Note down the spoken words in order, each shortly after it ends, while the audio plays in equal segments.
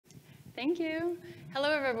Thank you.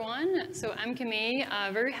 Hello, everyone. So I'm Camille.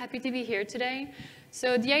 Very happy to be here today.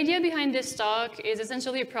 So the idea behind this talk is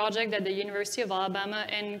essentially a project that the University of Alabama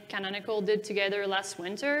and Canonical did together last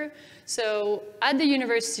winter. So at the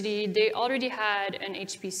university, they already had an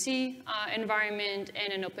HPC environment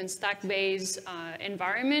and an OpenStack-based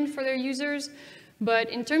environment for their users.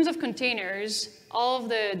 But in terms of containers, all of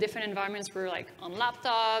the different environments were like on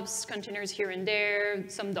laptops, containers here and there,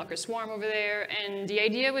 some Docker Swarm over there. And the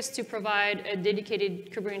idea was to provide a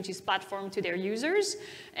dedicated Kubernetes platform to their users.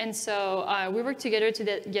 And so we worked together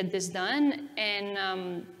to get this done.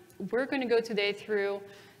 And we're going to go today through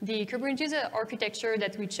the Kubernetes architecture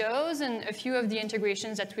that we chose and a few of the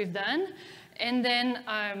integrations that we've done. And then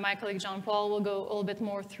my colleague Jean-Paul will go a little bit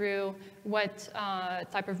more through what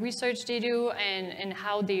type of research they do and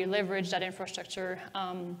how they leverage that infrastructure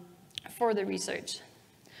for the research.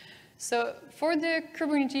 So for the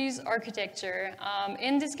Kubernetes architecture,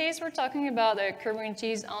 in this case, we're talking about a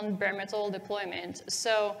Kubernetes on bare metal deployment.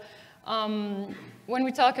 So when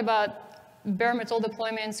we talk about bare metal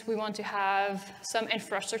deployments, we want to have some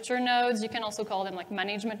infrastructure nodes. You can also call them like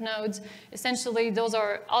management nodes. Essentially, those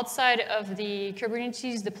are outside of the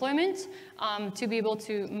Kubernetes deployment to be able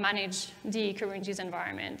to manage the Kubernetes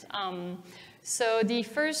environment. So the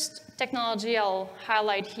first technology I'll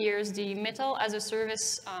highlight here is the Metal as a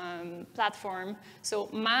Service platform. So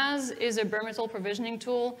MAS is a bare metal provisioning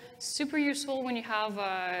tool, super useful when you have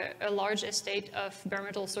a large estate of bare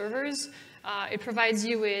metal servers. It provides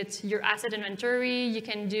you with your asset inventory. You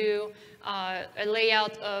can do a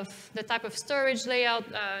layout of the type of storage layout,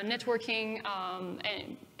 networking,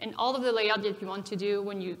 and all of the layout that you want to do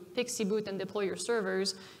when you pixie boot and deploy your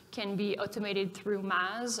servers can be automated through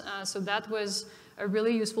MAS. So that was a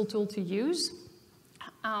really useful tool to use.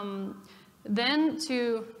 Then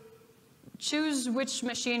to choose which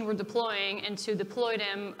machine we're deploying and to deploy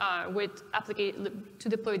them to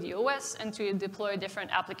deploy the OS and to deploy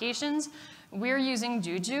different applications, we're using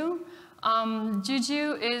Juju.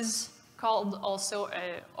 Juju is called also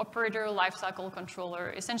an operator lifecycle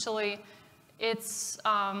controller. Essentially, it's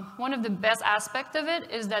one of the best aspects of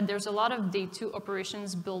it is that there's a lot of day 2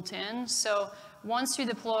 operations built in. So once you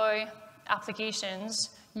deploy applications,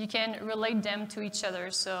 you can relate them to each other.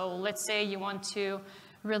 So let's say you want to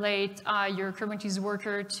relate your Kubernetes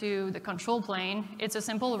worker to the control plane. It's a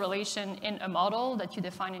simple relation in a model that you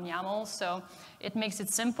define in YAML. So it makes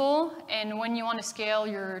it simple. And when you want to scale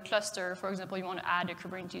your cluster, for example, you want to add a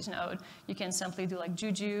Kubernetes node, you can simply do like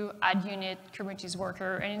Juju, add unit, Kubernetes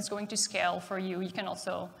worker, and it's going to scale for you. You can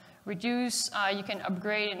also reduce, you can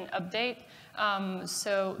upgrade and update.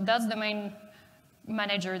 So that's the main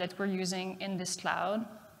manager that we're using in this cloud.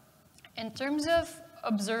 In terms of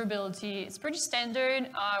observability, it's pretty standard.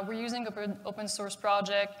 We're using an open source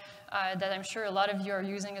project that I'm sure a lot of you are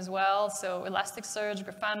using as well. So Elasticsearch,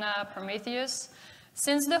 Grafana, Prometheus.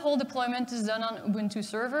 Since the whole deployment is done on Ubuntu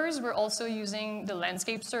servers, we're also using the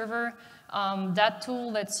landscape server. That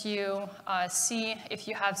tool lets you see if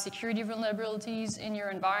you have security vulnerabilities in your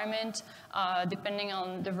environment, depending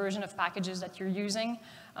on the version of packages that you're using.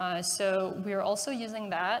 So we're also using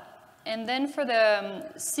that. And then for the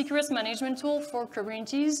secrets management tool for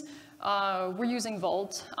Kubernetes, we're using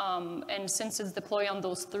Vault. And since it's deployed on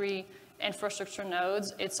those 3 infrastructure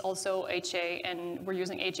nodes, it's also HA, and we're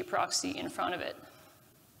using HA proxy in front of it.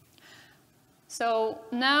 So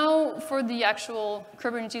now for the actual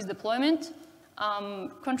Kubernetes deployment,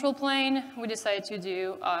 control plane, we decided to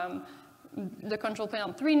do the control plane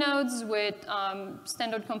on 3 nodes with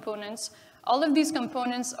standard components. All of these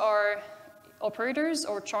components are operators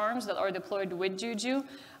or charms that are deployed with Juju.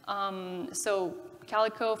 So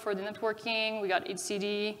Calico for the networking, we got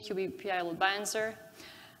etcd, QBPI load balancer.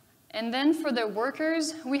 And then for the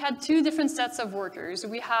workers, we had 2 different sets of workers.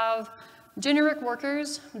 We have generic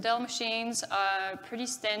workers, Dell machines, pretty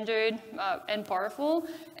standard and powerful.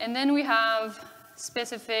 And then we have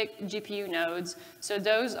specific GPU nodes. So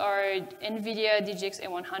those are NVIDIA DGX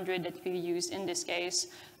A100 that we use in this case.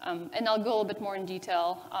 And I'll go a little bit more in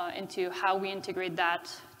detail into how we integrate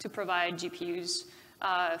that to provide GPUs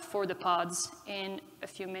for the pods in a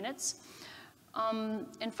few minutes.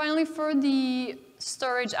 And finally, for the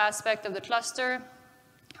storage aspect of the cluster,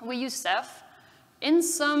 we use Ceph. In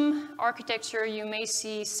some architecture, you may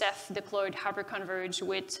see Ceph deployed hyperconverged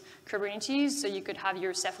with Kubernetes, so you could have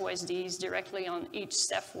your Ceph OSDs directly on each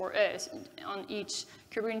on each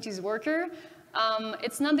Kubernetes worker.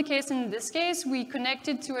 It's not the case in this case. We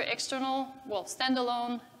connected to an external,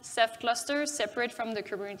 standalone Ceph cluster, separate from the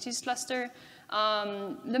Kubernetes cluster.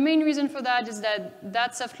 The main reason for that is that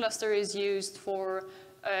that Ceph cluster is used for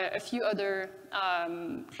a few other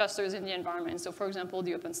clusters in the environment. So for example,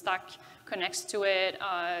 the OpenStack connects to it.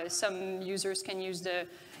 Some users can use the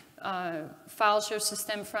file share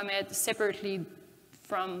system from it separately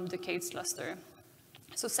from the K8s cluster.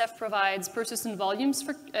 So Ceph provides persistent volumes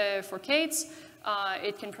for K8s.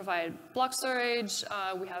 It can provide block storage.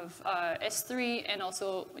 We have S3 and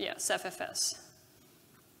also, yeah, CEPH.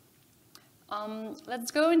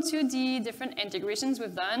 Let's go into the different integrations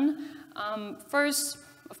we've done. First,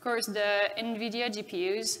 of course, the NVIDIA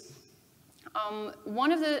GPUs.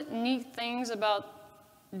 One of the neat things about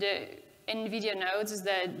the NVIDIA nodes is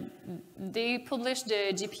that they publish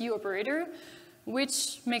the GPU operator,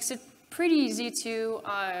 which makes it pretty easy to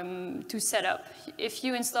set up. If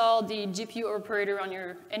you install the GPU operator on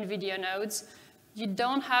your NVIDIA nodes, you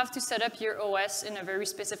don't have to set up your OS in a very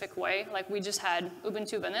specific way, like we just had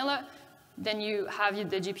Ubuntu vanilla. Then you have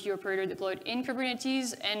the GPU operator deployed in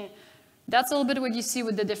Kubernetes, and that's a little bit what you see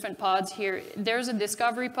with the different pods here. There's a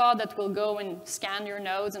discovery pod that will go and scan your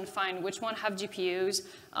nodes and find which one have GPUs,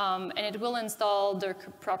 and it will install their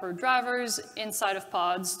proper drivers inside of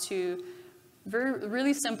pods to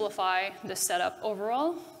really simplify the setup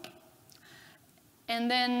overall. And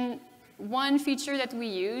then one feature that we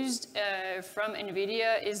used from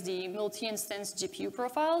NVIDIA is the multi-instance GPU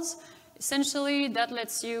profiles. Essentially, that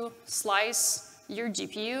lets you slice your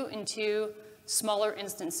GPU into smaller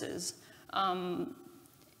instances.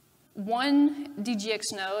 One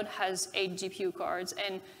DGX node has 8 GPU cards,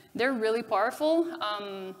 and they're really powerful.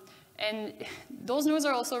 And those nodes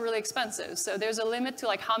are also really expensive. So there's a limit to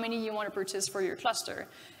like how many you want to purchase for your cluster.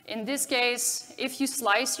 In this case, if you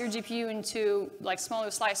slice your GPU into like smaller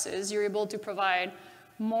slices, you're able to provide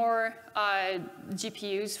more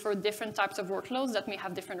GPUs for different types of workloads that may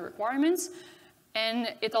have different requirements.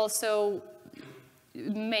 And it also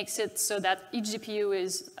makes it so that each GPU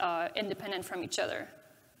is independent from each other.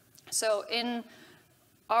 So in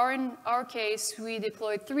our case, we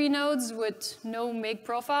deployed 3 nodes with no MIG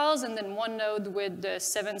profiles, and then 1 node with the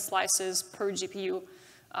 7 slices per GPU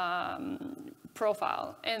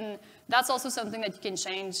profile. And that's also something that you can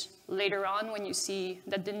change later on when you see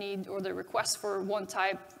that the need or the request for one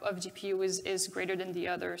type of GPU is greater than the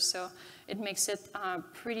other. So it makes it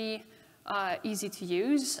pretty easy to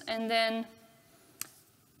use. And then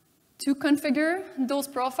to configure those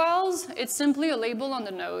profiles, it's simply a label on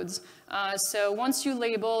the nodes. So once you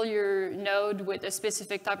label your node with a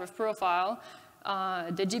specific type of profile,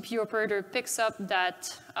 the GPU operator picks up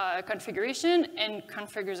that configuration and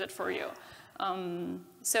configures it for you.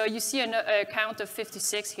 So you see a count of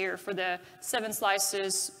 56 here for the 7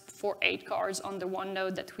 slices for 8 cards on the one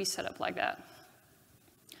node that we set up like that.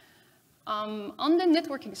 On the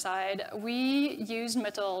networking side, we use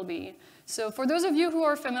MetalLB. So for those of you who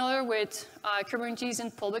are familiar with Kubernetes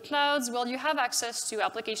in public clouds, well, you have access to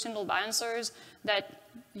application load balancers that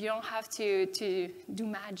you don't have to do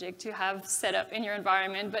magic to have set up in your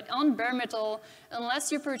environment. But on bare metal, unless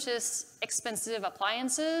you purchase expensive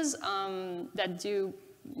appliances that do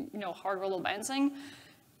hardware load balancing,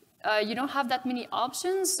 you don't have that many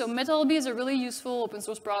options. So MetalLB is a really useful open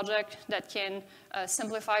source project that can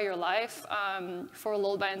simplify your life for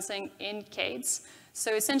load balancing in K8s.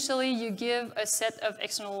 So essentially, you give a set of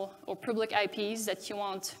external or public IPs that you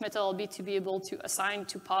want MetalLB to be able to assign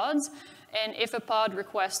to pods. And if a pod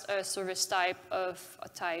requests a service type of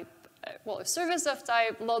a service of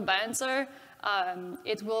type load balancer,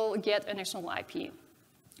 it will get an external IP.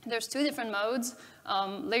 There's 2 different modes.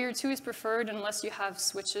 Layer 2 is preferred unless you have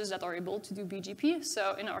switches that are able to do BGP.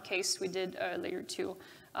 So in our case, we did a layer 2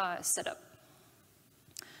 setup.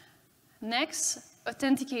 Next,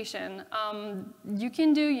 authentication. You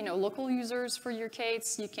can do local users for your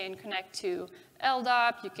K8s. You can connect to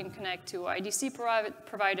LDAP. You can connect to IDC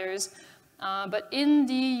providers. But in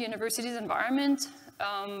the university's environment,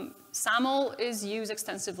 SAML is used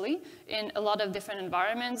extensively in a lot of different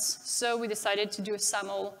environments, so we decided to do a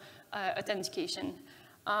SAML authentication.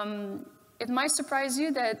 It might surprise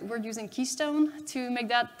you that we're using Keystone to make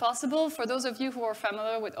that possible. For those of you who are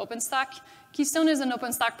familiar with OpenStack, Keystone is an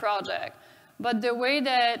OpenStack project. But the way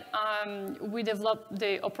that we develop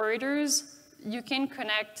the operators, you can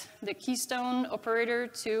connect the Keystone operator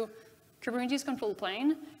to Kubernetes control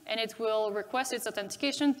plane, and it will request its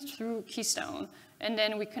authentication through Keystone. And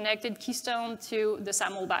then we connected Keystone to the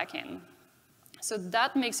SAML backend. So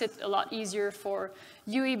that makes it a lot easier for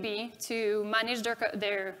UAB to manage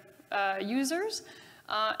their users.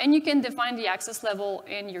 And you can define the access level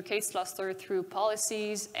in your K8s cluster through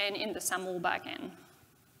policies and in the SAML backend.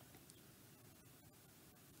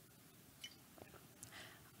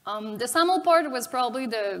 The SAML part was probably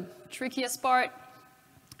the trickiest part.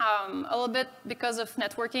 A little bit because of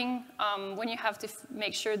networking, when you have to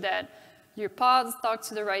make sure that your pods talk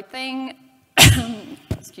to the right thing,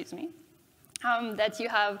 excuse me, that you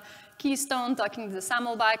have Keystone talking to the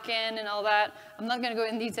SAML backend and all that. I'm not going to go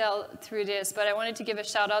in detail through this, but I wanted to give a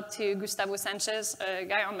shout out to Gustavo Sanchez, a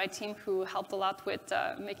guy on my team who helped a lot with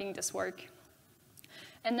making this work.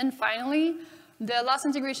 And then finally, the last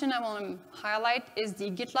integration I want to highlight is the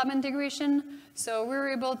GitLab integration. So we were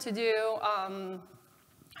able to do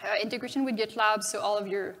integration with GitLab, so all of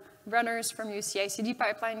your runners from your CI/CD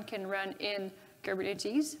pipeline can run in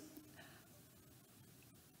Kubernetes.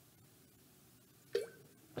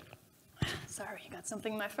 Sorry, got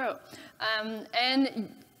something in my throat. And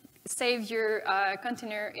save your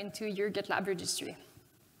container into your GitLab registry.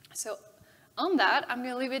 So on that, I'm going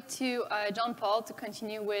to leave it to John Paul to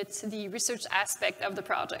continue with the research aspect of the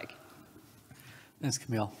project. Thanks,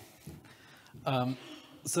 Camille.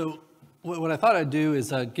 So what I thought I'd do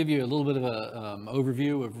is give you a little bit of an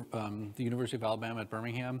overview of the University of Alabama at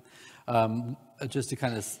Birmingham, just to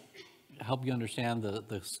kind of help you understand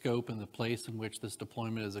the scope and the place in which this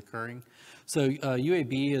deployment is occurring. So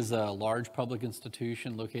UAB is a large public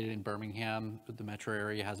institution located in Birmingham. The metro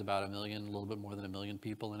area has about 1 million, a little bit more than 1 million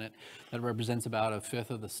people in it. That represents about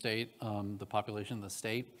 1/5 of the state, the population of the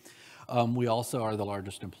state. We also are the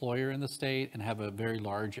largest employer in the state and have a very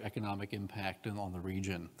large economic impact on the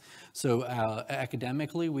region. So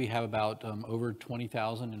academically, we have about over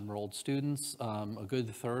 20,000 enrolled students. A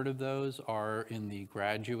good third of those are in the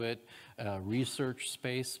graduate research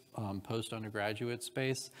space, post-undergraduate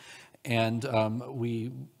space. And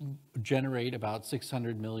we generate about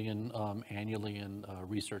 $600 million annually in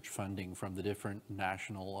research funding from the different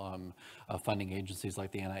national funding agencies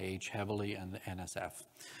like the NIH heavily and the NSF.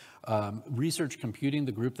 Research Computing,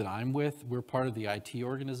 the group that I'm with, we're part of the IT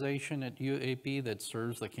organization at UAB that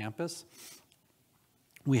serves the campus.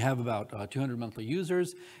 We have about 200 monthly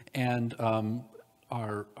users, and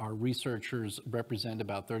our researchers represent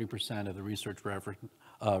about 30% of the research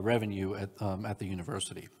revenue at the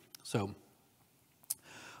university. So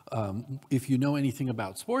if you know anything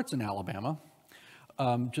about sports in Alabama,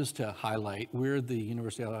 just to highlight, we're the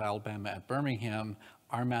University of Alabama at Birmingham.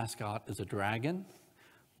 Our mascot is a dragon,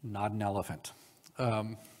 not an elephant.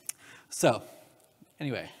 So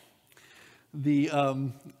anyway,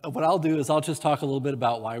 what I'll do is I'll just talk a little bit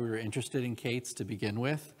about why we were interested in K8s to begin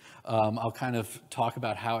with. I'll kind of talk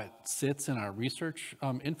about how it sits in our research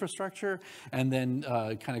infrastructure, and then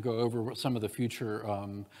kind of go over some of the future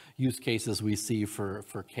use cases we see for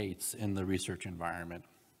K8s in the research environment.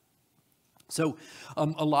 So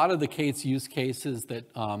a lot of the K8s use cases that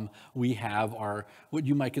we have are what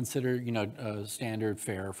you might consider, standard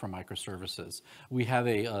fare for microservices. We have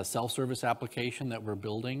a self-service application that we're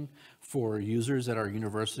building for users at our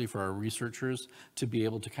university, for our researchers, to be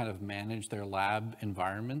able to kind of manage their lab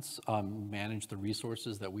environments, manage the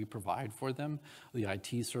resources that we provide for them, the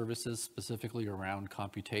IT services specifically around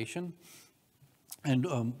computation. And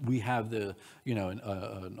we have an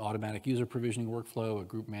automatic user provisioning workflow, a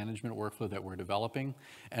group management workflow that we're developing.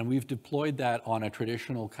 And we've deployed that on a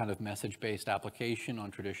traditional kind of message-based application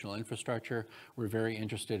on traditional infrastructure. We're very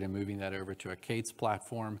interested in moving that over to a K8s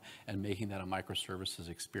platform and making that a microservices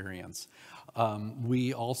experience.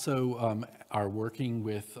 We also are working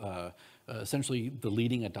with essentially the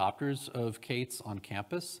leading adopters of K8s on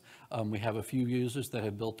campus. We have a few users that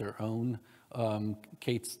have built their own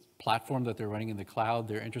K8s platform that they're running in the cloud.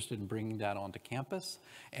 They're interested in bringing that onto campus.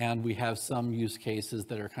 And we have some use cases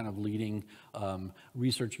that are kind of leading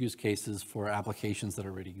research use cases for applications that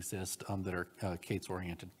already exist that are K8s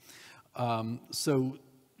oriented. So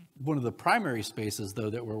one of the primary spaces,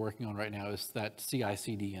 though, that we're working on right now is that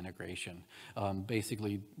CI/CD integration.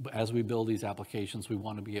 Basically, as we build these applications, we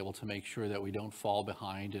want to be able to make sure that we don't fall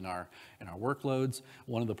behind in our workloads.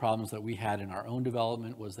 One of the problems that we had in our own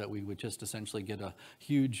development was that we would just essentially get a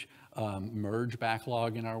huge merge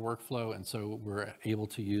backlog in our workflow, and so we're able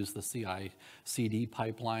to use the CI/CD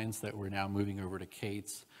pipelines that we're now moving over to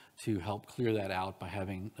K8s to help clear that out by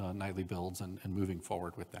having nightly builds and moving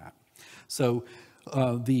forward with that. So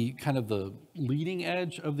the kind of the leading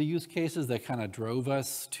edge of the use cases that kind of drove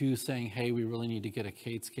us to saying, hey, we really need to get a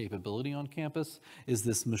K8s capability on campus is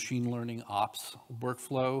this machine learning ops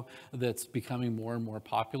workflow that's becoming more and more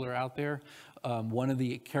popular out there. One of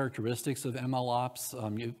the characteristics of ML ops,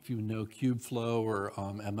 if you know Kubeflow or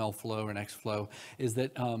MLflow or NextFlow, is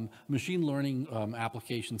that machine learning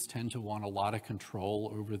applications tend to want a lot of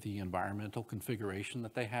control over the environmental configuration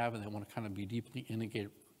that they have, and they want to kind of be deeply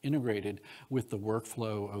integrated with the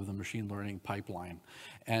workflow of the machine learning pipeline.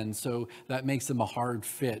 And so that makes them a hard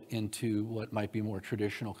fit into what might be more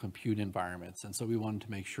traditional compute environments. And so we wanted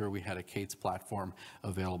to make sure we had a K8s platform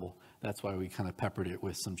available. That's why we kind of peppered it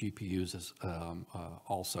with some GPUs as,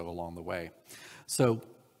 also along the way. So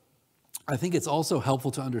I think it's also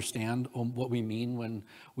helpful to understand what we mean when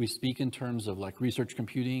we speak in terms of like research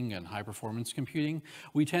computing and high performance computing.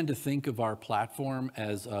 We tend to think of our platform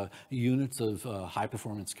as units of high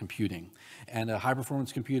performance computing. And a high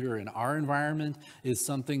performance computer in our environment is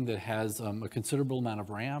something that has a considerable amount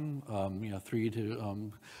of RAM. 3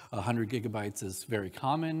 to 100 gigabytes is very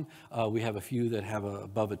common. We have a few that have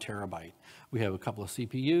above a terabyte. We have a couple of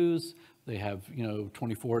CPUs. They have,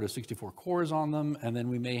 24 to 64 cores on them, and then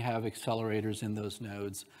we may have accelerators in those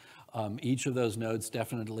nodes. Each of those nodes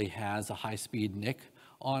definitely has a high-speed NIC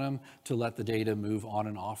on them to let the data move on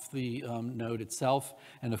and off the node itself.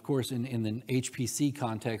 And of course, in the HPC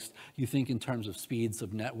context, you think in terms of speeds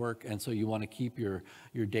of network, and so you want to keep your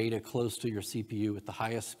data close to your CPU at the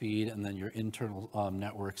highest speed, and then your internal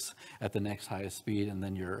networks at the next highest speed, and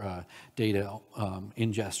then your data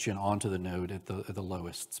ingestion onto the node at the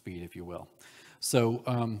lowest speed, if you will.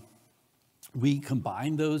 So we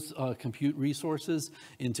combine those compute resources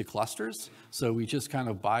into clusters. So we just kind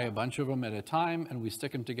of buy a bunch of them at a time, and we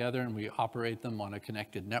stick them together, and we operate them on a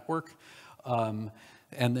connected network.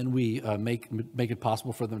 And then we make it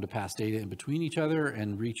possible for them to pass data in between each other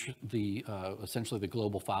and reach the essentially the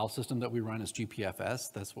global file system that we run as GPFS.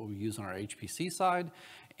 That's what we use on our HPC side.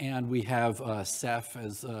 And we have CEPH,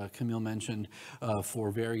 as Camille mentioned,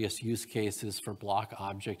 for various use cases for block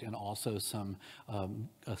object and also some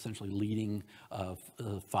essentially leading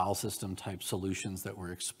file system type solutions that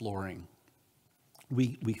we're exploring.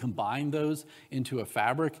 We combine those into a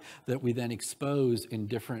fabric that we then expose in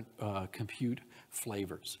different compute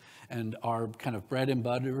flavors. And our kind of bread and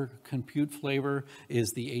butter compute flavor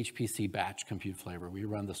is the HPC batch compute flavor. We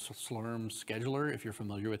run the Slurm scheduler, if you're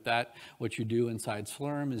familiar with that. What you do inside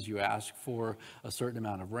Slurm is you ask for a certain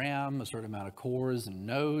amount of RAM, a certain amount of cores and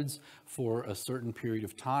nodes for a certain period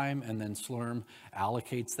of time, and then Slurm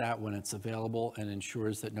allocates that when it's available and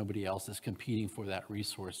ensures that nobody else is competing for that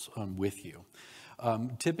resource with you.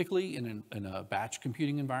 Typically, in a batch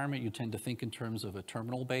computing environment, you tend to think in terms of a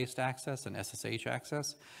terminal-based access and SSH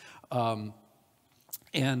access.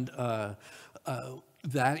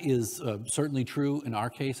 That is certainly true in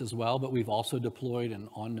our case as well, but we've also deployed an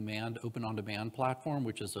on-demand, open on-demand platform,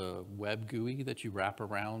 which is a web GUI that you wrap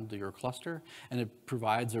around your cluster, and it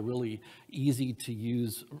provides a really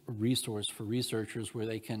easy-to-use resource for researchers where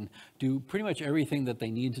they can do pretty much everything that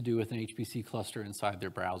they need to do with an HPC cluster inside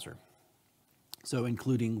their browser. So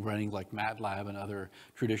including running like MATLAB and other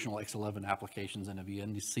traditional X11 applications in a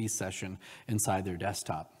VNC session inside their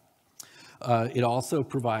desktop. It also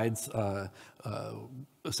provides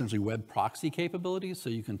essentially web proxy capabilities. So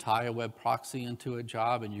you can tie a web proxy into a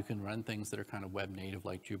job and you can run things that are kind of web native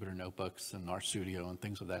like Jupyter Notebooks and RStudio and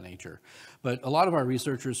things of that nature. But a lot of our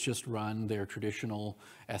researchers just run their traditional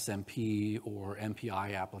SMP or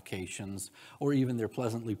MPI applications, or even their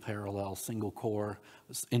pleasantly parallel single core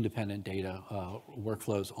independent data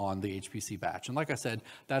workflows on the HPC batch. And like I said,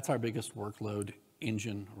 that's our biggest workload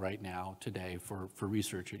engine right now today for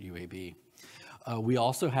research at UAB. We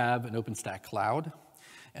also have an OpenStack cloud,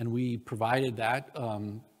 and we provided that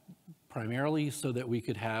primarily so that we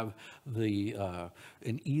could have an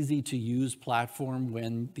easy-to-use platform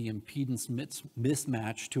when the impedance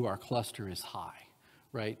mismatch to our cluster is high.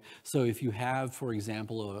 Right? So if you have, for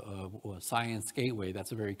example, a science gateway,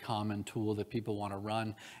 that's a very common tool that people want to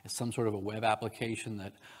run. It's some sort of a web application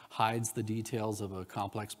that hides the details of a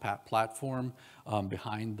complex platform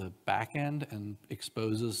behind the back end and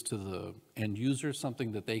exposes to the end user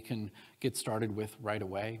something that they can get started with right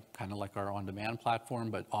away, kind of like our on-demand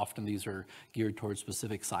platform, but often these are geared towards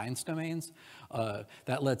specific science domains.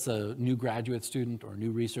 That lets a new graduate student or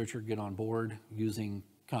new researcher get on board using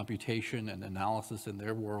computation and analysis in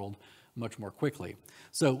their world much more quickly.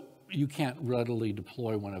 So you can't readily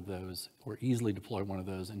deploy one of those or easily deploy one of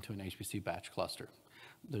those into an HPC batch cluster.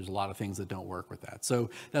 There's a lot of things that don't work with that.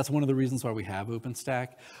 So that's one of the reasons why we have OpenStack.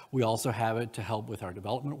 We also have it to help with our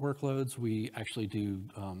development workloads. We actually do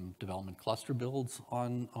development cluster builds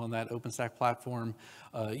on that OpenStack platform.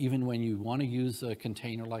 Even when you want to use a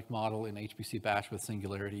container-like model in HPC batch with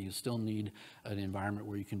Singularity, you still need an environment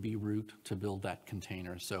where you can be root to build that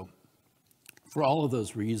container. So for all of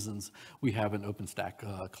those reasons, we have an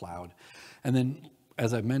OpenStack cloud. And then,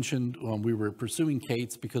 as I mentioned, we were pursuing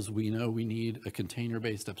K8s because we know we need a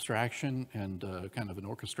container-based abstraction and kind of an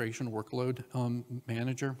orchestration workload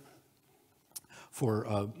manager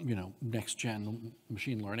for next-gen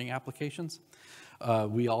machine learning applications.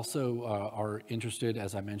 We also are interested,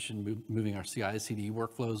 as I mentioned, moving our CI/CD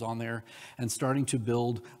workflows on there and starting to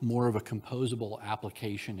build more of a composable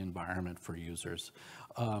application environment for users.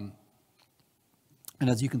 And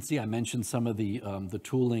as you can see, I mentioned some of the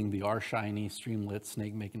tooling, the RShiny, Streamlit,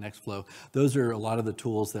 SnakeMake, and Nextflow. Those are a lot of the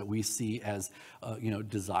tools that we see as,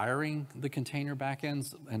 desiring the container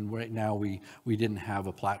backends. And right now, we didn't have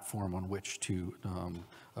a platform on which to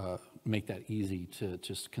make that easy to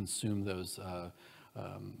just consume those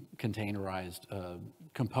containerized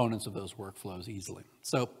components of those workflows easily.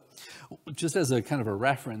 So, just as a kind of a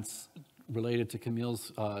reference related to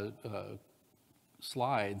Camille's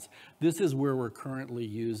slides, this is where we're currently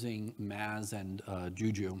using Maz and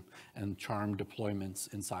Juju and Charm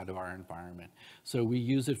deployments inside of our environment. So we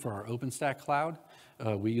use it for our OpenStack cloud,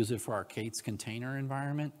 we use it for our K8s container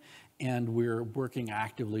environment, and we're working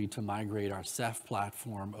actively to migrate our Ceph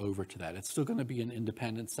platform over to that. It's still going to be an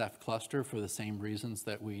independent Ceph cluster for the same reasons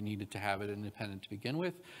that we needed to have it independent to begin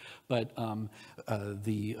with, but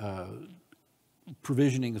the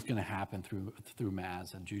provisioning is going to happen through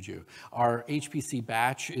Maz and Juju. Our HPC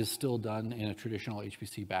batch is still done in a traditional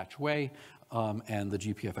HPC batch way, and the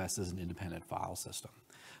GPFS is an independent file system.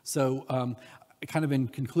 So kind of in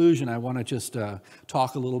conclusion, I want to just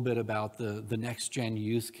talk a little bit about the next-gen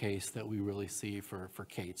use case that we really see for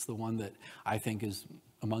K8s, the one that I think is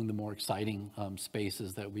among the more exciting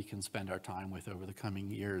spaces that we can spend our time with over the coming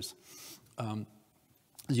years.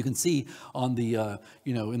 As you can see on the,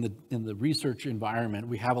 in the research environment,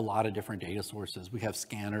 we have a lot of different data sources. We have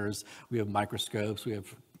scanners, we have microscopes, we have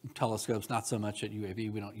telescopes, not so much at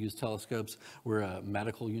UAV. We don't use telescopes. We're a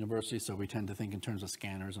medical university, so we tend to think in terms of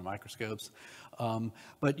scanners and microscopes.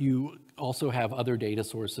 But you also have other data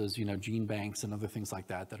sources, gene banks and other things like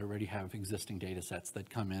that already have existing data sets that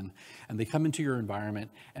come in, and they come into your environment,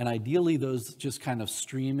 and ideally those just kind of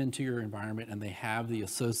stream into your environment, and they have the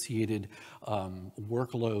associated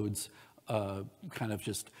workloads kind of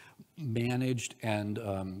just managed, and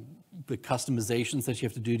the customizations that you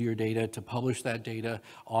have to do to your data to publish that data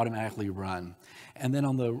automatically run. And then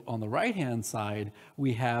on the right-hand side,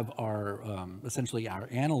 we have our essentially our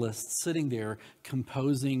analysts sitting there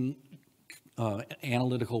composing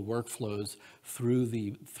analytical workflows through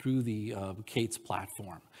the K8s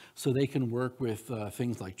platform. So they can work with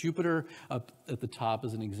things like Jupyter. Up at the top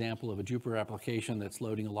is an example of a Jupyter application that's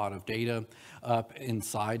loading a lot of data up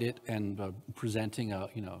inside it and presenting a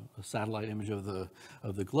satellite image of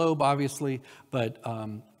the globe, obviously, but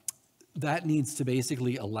that needs to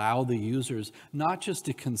basically allow the users not just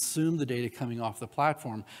to consume the data coming off the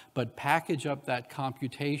platform, but package up that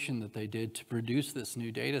computation that they did to produce this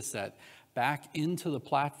new data set back into the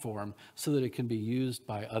platform so that it can be used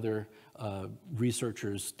by other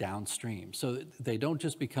researchers downstream. So they don't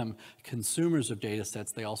just become consumers of data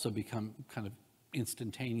sets, they also become kind of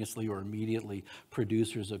instantaneously or immediately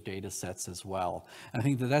producers of data sets as well. And I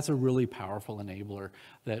think that that's a really powerful enabler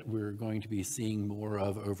that we're going to be seeing more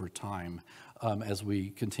of over time as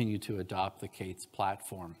we continue to adopt the K8s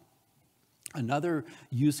platform. Another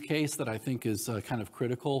use case that I think is kind of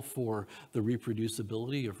critical for the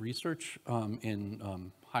reproducibility of research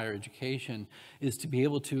in higher education is to be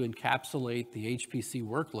able to encapsulate the HPC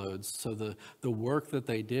workloads, so the work that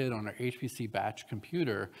they did on our HPC batch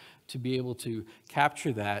computer, to be able to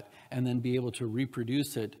capture that and then be able to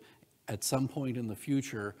reproduce it at some point in the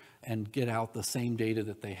future and get out the same data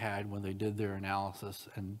that they had when they did their analysis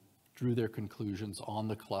and drew their conclusions on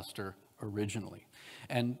the cluster originally.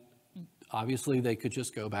 And obviously, they could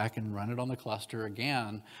just go back and run it on the cluster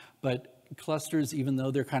again, but clusters, even though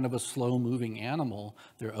they're kind of a slow-moving animal,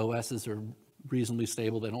 their OSs are reasonably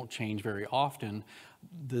stable, they don't change very often.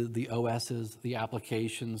 The OSs, the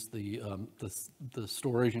applications, the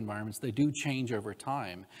storage environments, they do change over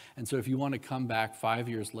time. And so if you want to come back 5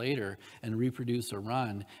 years later and reproduce a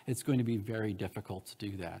run, it's going to be very difficult to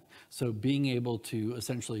do that. So being able to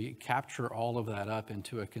essentially capture all of that up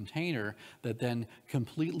into a container that then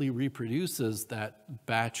completely reproduces that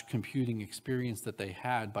batch computing experience that they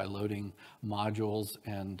had by loading modules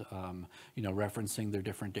and referencing their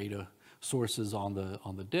different data sources on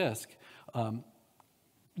the disk,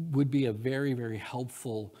 would be a very, very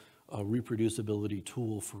helpful reproducibility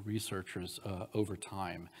tool for researchers over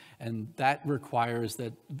time. And that requires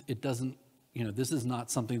that it doesn't this is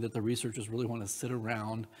not something that the researchers really want to sit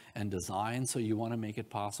around and design, so you want to make it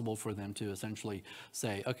possible for them to essentially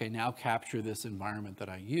say, okay, now capture this environment that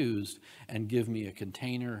I used and give me a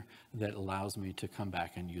container that allows me to come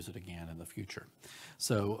back and use it again in the future.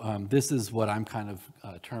 So this is what I'm kind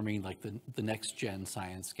of terming like the next gen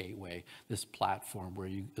science gateway, this platform where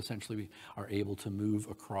you essentially are able to move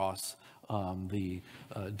across the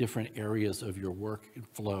different areas of your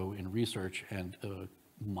workflow in research and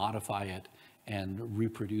modify it and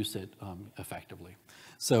reproduce it effectively.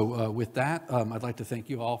 So with that, I'd like to thank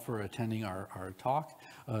you all for attending our talk.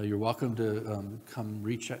 You're welcome to come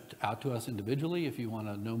reach out to us individually if you want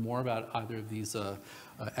to know more about either of these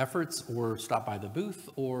efforts, or stop by the booth,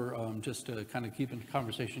 or just to kind of keep the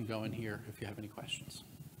conversation going here if you have any questions.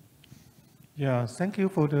 Yeah, thank you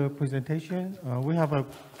for the presentation. We have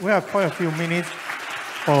quite a few minutes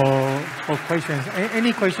for questions.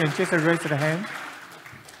 Any questions, just raise the hand.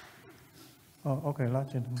 Oh, okay,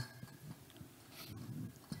 last gentleman.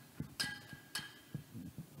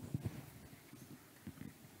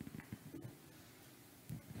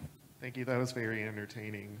 Thank you, that was very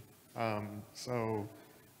entertaining. So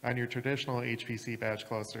on your traditional HPC batch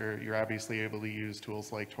cluster, you're obviously able to use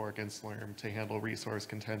tools like Torque and Slurm to handle resource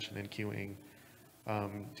contention and queuing.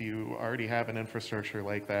 Do you already have an infrastructure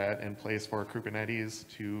like that in place for Kubernetes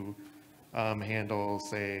to handle,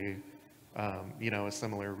 say, a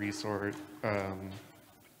similar resource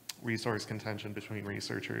contention between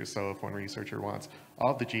researchers? So if one researcher wants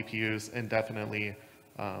all of the GPUs indefinitely,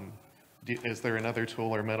 is there another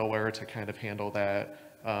tool or middleware to kind of handle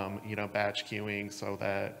that, batch queuing, so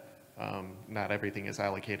that not everything is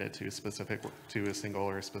allocated to a single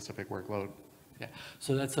or a specific workload? Yeah,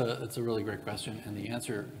 so that's a really great question, and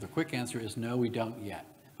the quick answer is no, we don't yet.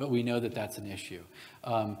 But we know that that's an issue.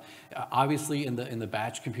 Obviously, in the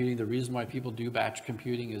batch computing, the reason why people do batch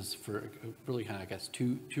computing is for really kind of, I guess,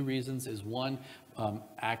 two reasons. Is one,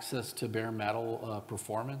 access to bare metal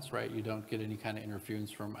performance, right? You don't get any kind of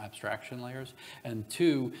interference from abstraction layers. And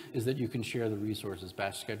two is that you can share the resources.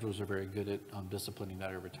 Batch schedulers are very good at disciplining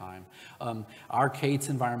that over time. Our K8s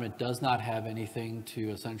environment does not have anything to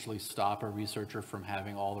essentially stop a researcher from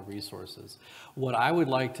having all the resources. What I would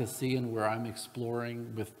like to see, and where I'm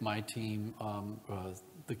exploring with my team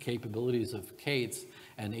the capabilities of K8s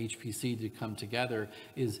and HPC to come together,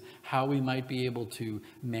 is how we might be able to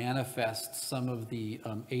manifest some of the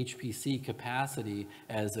HPC capacity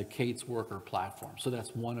as a K8s worker platform. So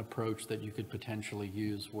that's one approach that you could potentially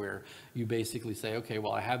use, where you basically say, okay,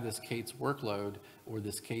 well, I have this K8s workload or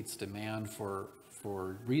this K8s demand for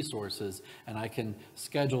resources, and I can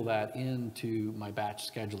schedule that into my batch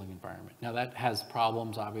scheduling environment. Now that has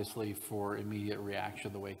problems, obviously, for immediate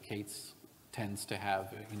reaction, the way K8s tends to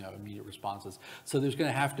have, immediate responses. So there's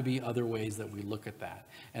going to have to be other ways that we look at that.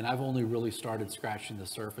 And I've only really started scratching the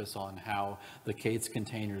surface on how the K8s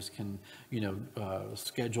containers can,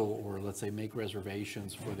 schedule, or let's say make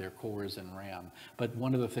reservations for their cores and RAM. But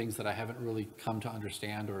one of the things that I haven't really come to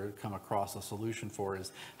understand or come across a solution for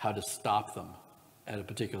is how to stop them at a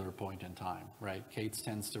particular point in time, right? K8s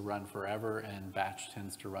tends to run forever, and batch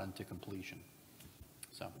tends to run to completion.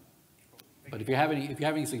 So. But if you have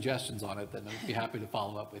any suggestions on it, then I'd be happy to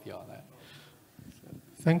follow up with you on that.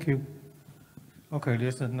 Thank you. Okay,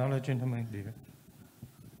 there's another gentleman there.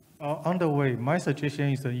 On the way, my suggestion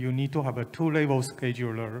is that you need to have a two-level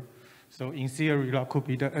scheduler. So in theory, that could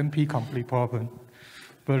be the NP complete problem.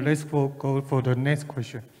 But let's go for the next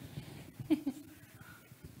question.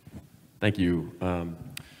 Thank you.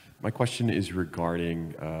 My question is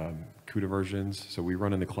regarding CUDA versions. So we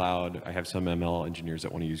run in the cloud. I have some ML engineers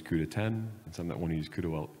that want to use CUDA 10 and some that want to use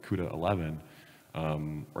CUDA 11.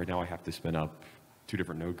 Right now I have to spin up two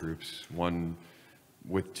different node groups. One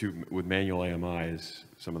with manual AMIs.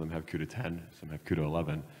 Some of them have CUDA 10, some have CUDA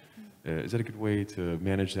 11. Is that a good way to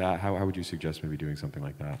manage that? How would you suggest maybe doing something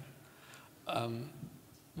like that?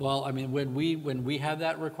 Well, I mean, when we have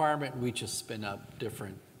that requirement, we just spin up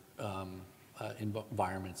different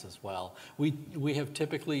environments as well. We have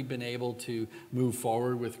typically been able to move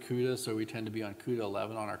forward with CUDA, so we tend to be on CUDA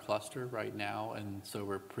 11 on our cluster right now, and so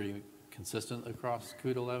we're pretty consistent across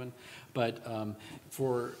CUDA 11. But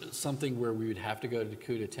for something where we would have to go to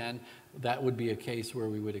CUDA 10, that would be a case where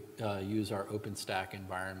we would use our OpenStack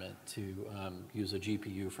environment to use a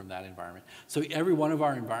GPU from that environment. So every one of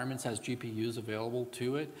our environments has GPUs available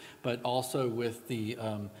to it, but also with the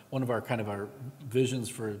one of our visions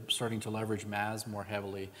for starting to leverage MAS more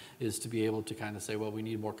heavily is to be able to kind of say, well, we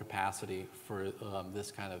need more capacity for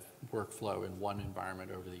this kind of workflow in one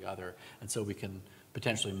environment over the other, and so we can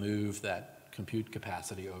potentially move that compute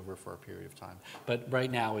capacity over for a period of time. But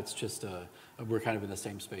right now, it's just we're kind of in the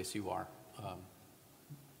same space you are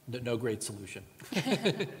no great solution.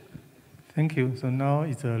 Thank you. So now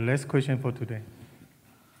it's the last question for today.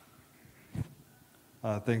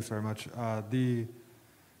 Thanks very much.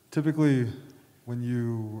 Typically, when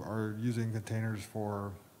you are using containers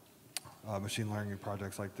for machine learning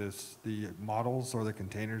projects like this, the models or the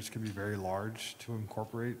containers can be very large to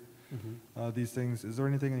incorporate these things. Is there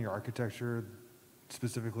anything in your architecture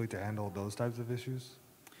specifically to handle those types of issues?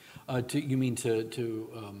 You mean to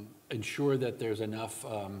ensure that there's enough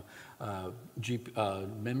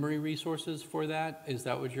memory resources for that? Is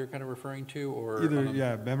that what you're kind of referring to? Or either,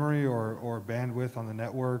 yeah, memory or bandwidth on the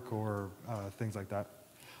network or things like that?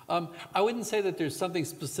 I wouldn't say that there's something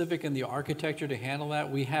specific in the architecture to handle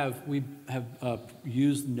that. We have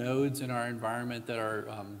used nodes in our environment that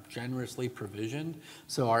are generously provisioned.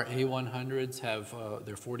 So our A100s have,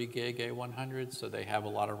 they're 40 gig A100s, so they have a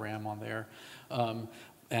lot of RAM on there.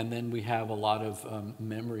 And then we have a lot of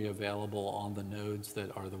memory available on the nodes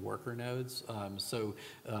that are the worker nodes.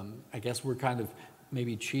 I guess we're kind of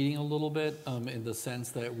maybe cheating a little bit in the sense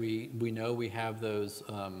that we know we have those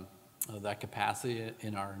that capacity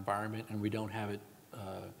in our environment, and we don't have it,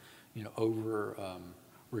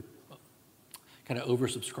 kind of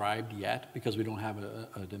oversubscribed yet because we don't have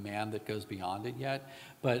a demand that goes beyond it yet.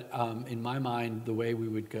 But in my mind, the way we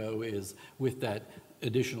would go is with that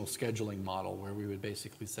additional scheduling model where we would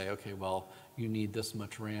basically say, okay, well, you need this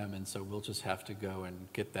much RAM, and so we'll just have to go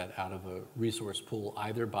and get that out of a resource pool,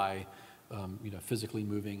 either by physically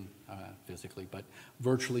moving, but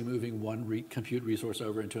virtually moving one compute resource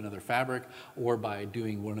over into another fabric, or by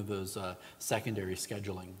doing one of those secondary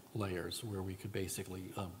scheduling layers where we could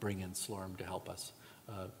basically bring in Slurm to help us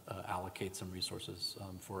allocate some resources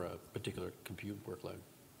for a particular compute workload.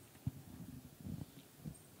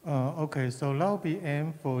 Okay, so that will be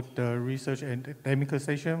end for the research and academic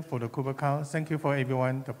session for the KubeCon. Thank you for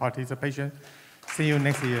everyone, the participation. See you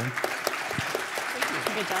next year.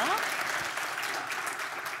 Good job.